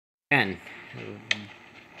Again,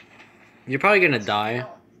 you're probably gonna die.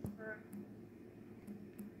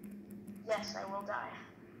 Yes, I will die.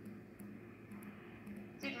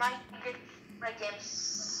 Dude, my game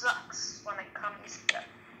sucks when it comes to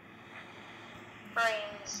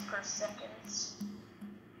frames per second.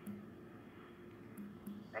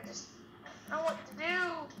 I just don't know what to do.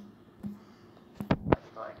 What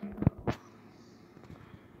do I do?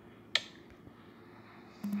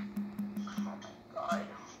 Oh my god.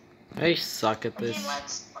 I suck at My game this.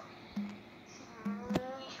 lags.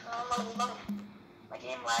 My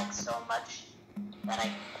game lags so much that I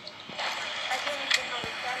can't even know the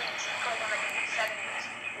settings. I click on the settings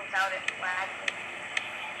without it lagging.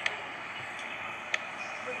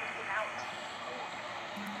 Freaking out.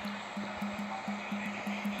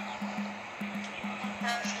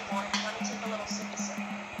 Actually, boy, let me take a little sippy sip.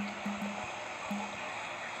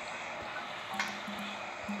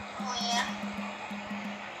 Oh yeah.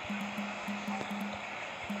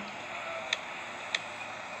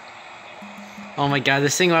 Oh my god,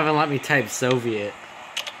 this thing won't even let me type Soviet.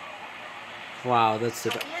 Wow, that's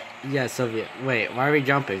Soviet? yeah, Soviet. Wait, why are we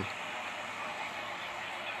jumping?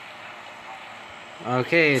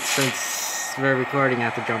 Okay, since we're recording, I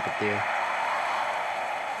have to jump with you.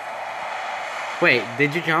 Wait,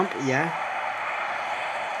 did you jump? Yeah?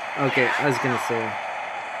 Okay, I was gonna say.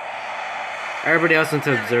 Everybody else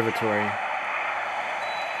into observatory.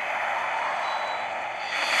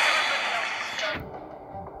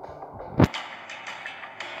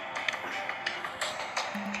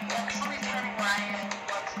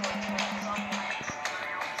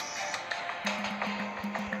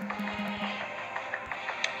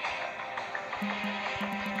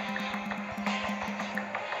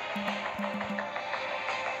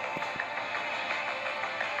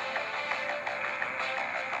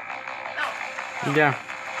 Yeah.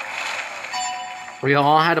 We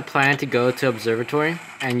all had a plan to go to observatory,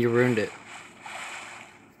 and you ruined it.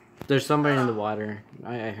 There's somebody in the water.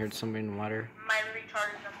 I heard somebody in the water. My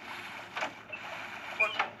retarded them.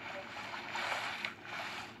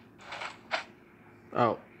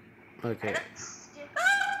 Oh. Okay.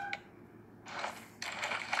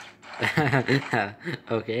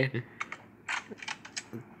 Okay.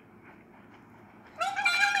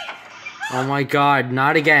 Oh my god,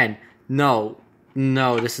 not again. No.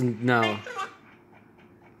 No, this is no. God.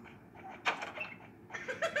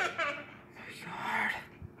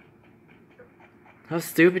 How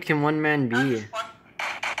stupid can one man be? I'll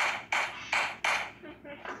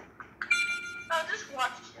just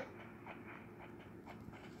watch you.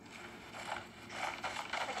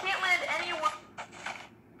 I can't land anywhere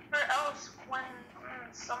else when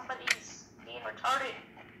somebody's being retarded.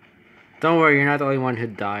 Don't worry, you're not the only one who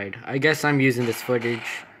died. I guess I'm using this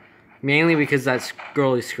footage mainly because that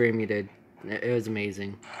girly scream you did. It was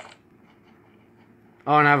amazing.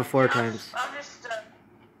 Oh, and I have a 4 times. I'll just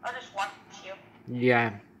watch you.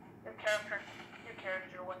 Yeah. Your character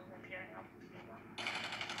wasn't appearing on the video.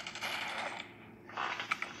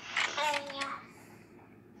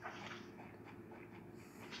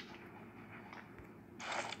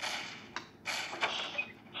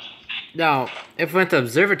 Now, if we went to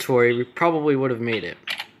observatory, we probably would have made it.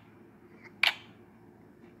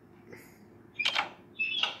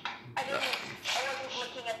 I wasn't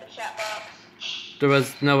looking at the chat box. There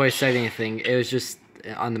was no way to say anything. It was just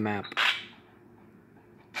on the map.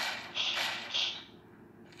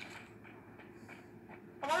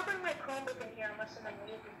 I want to bring my Chromebook in here and listen to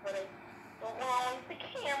music, but I don't want the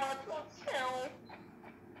camera to tell.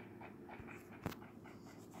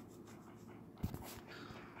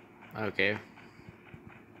 Okay.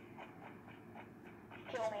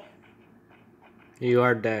 Kill me. You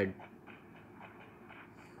are dead.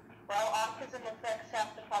 Well, autism affects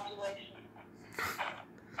half the population.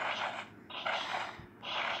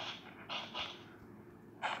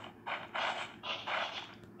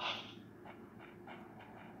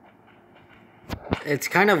 It's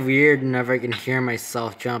kind of weird whenever I can hear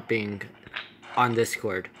myself jumping on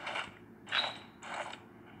Discord.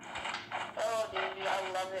 Oh, dude,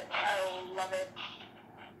 I love it. I love it.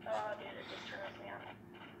 Oh, dude, it just turns me on.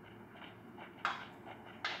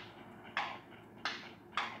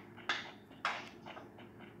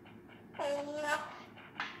 Oh, yeah.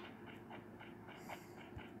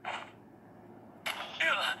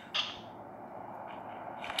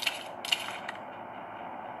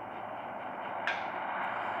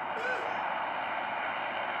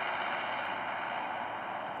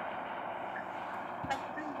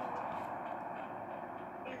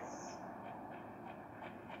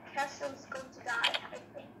 Castle's going to die, I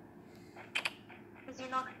think. Is he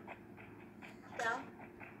knocked down?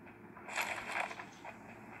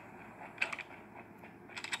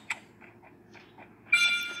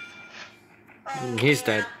 Oh, He's yeah.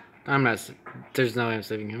 dead. I'm not. There's no way I'm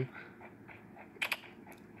saving him.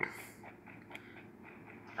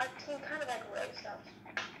 I can kind of like road stuff.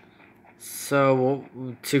 So,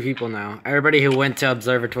 2 people now. Everybody who went to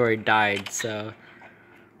observatory died, so.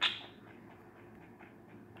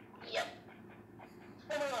 Yep.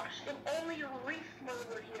 Oh my gosh, if only a reef mode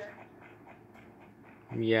were here.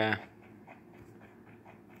 Yeah.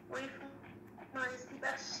 Reef mode is the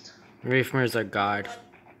best. Reefmers are god.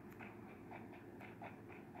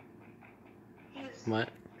 He's What?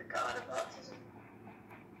 the god of autism.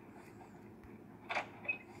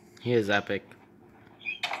 He is epic.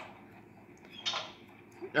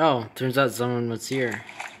 Oh, turns out someone was here.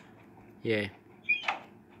 Yay.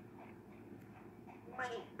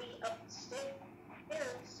 Might be upstairs.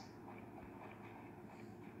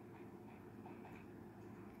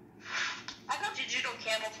 I got digital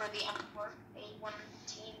camo for the M4A1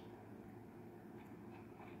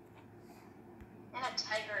 and a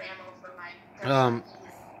tiger ammo for my.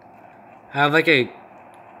 I have like a.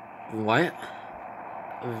 What?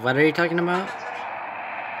 What are you talking about?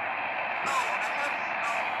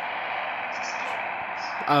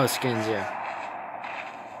 Oh, skins, yeah.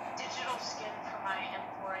 Digital skin for my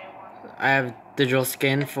M4A1. I have digital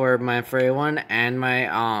skin for my M4A1 and my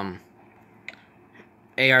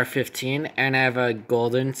AR-15, and I have a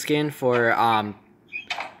golden skin for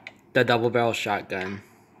the double barrel shotgun.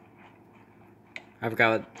 I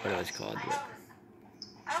forgot what it was called. I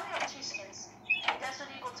only have 2 skins. The Desert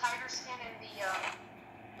Eagle Tiger skin and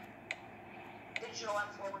the digital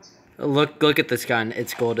M4A1 skin. Look at this gun.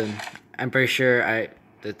 It's golden. I'm pretty sure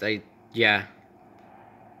yeah.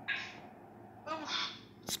 Ooh.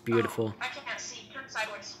 It's beautiful. I can't see. Turn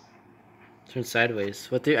sideways. Turn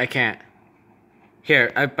sideways. What do I can't?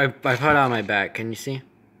 Here, I put it on my back. Can you see?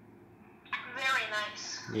 Very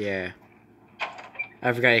nice. Yeah.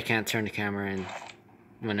 I forgot you can't turn the camera in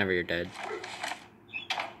whenever you're dead.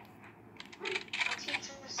 My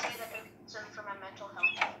teachers say that they're concerned for my mental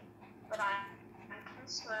health, but I'm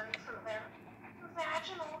concerned for their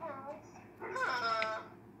vaginal health.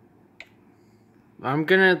 I'm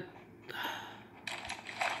gonna.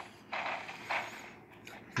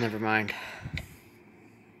 Never mind.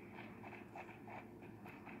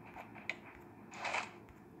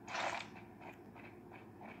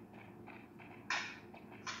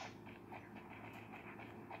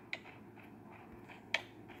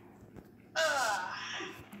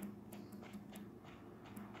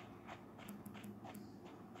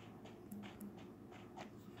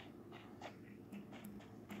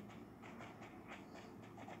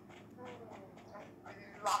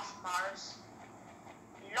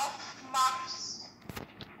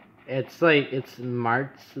 It's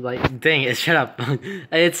March, dang it, shut up.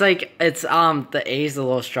 It's the A's a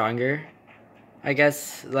little stronger. I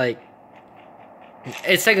guess,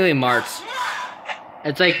 it's technically March.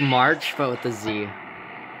 It's like March, but with a Z.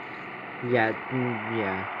 Yeah,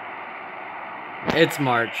 yeah. It's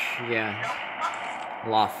March, yeah.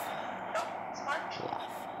 Loth.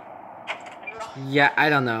 Yeah, I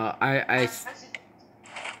don't know. Where did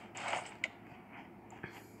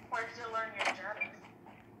you learn your German?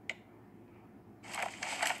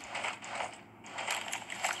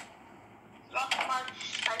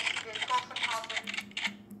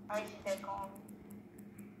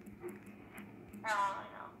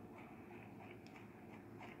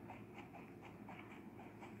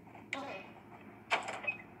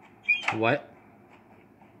 What?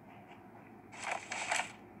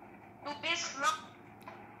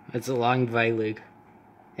 It's a long Vilig.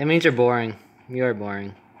 It means you're boring. You are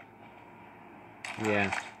boring.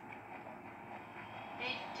 Yeah. Are you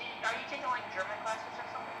taking like German classes or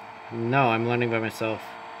something? No, I'm learning by myself.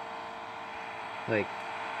 No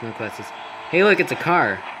classes. Hey, look, it's a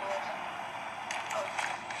car.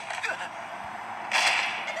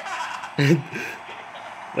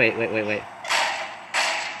 Wait.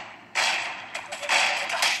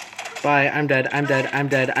 Bye, I'm dead.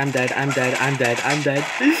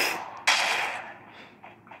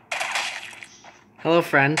 Hello,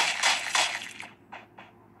 friend.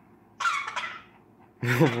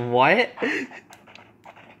 What?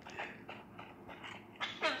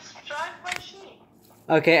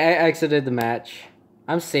 Okay, I exited the match.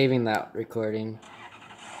 I'm saving that recording.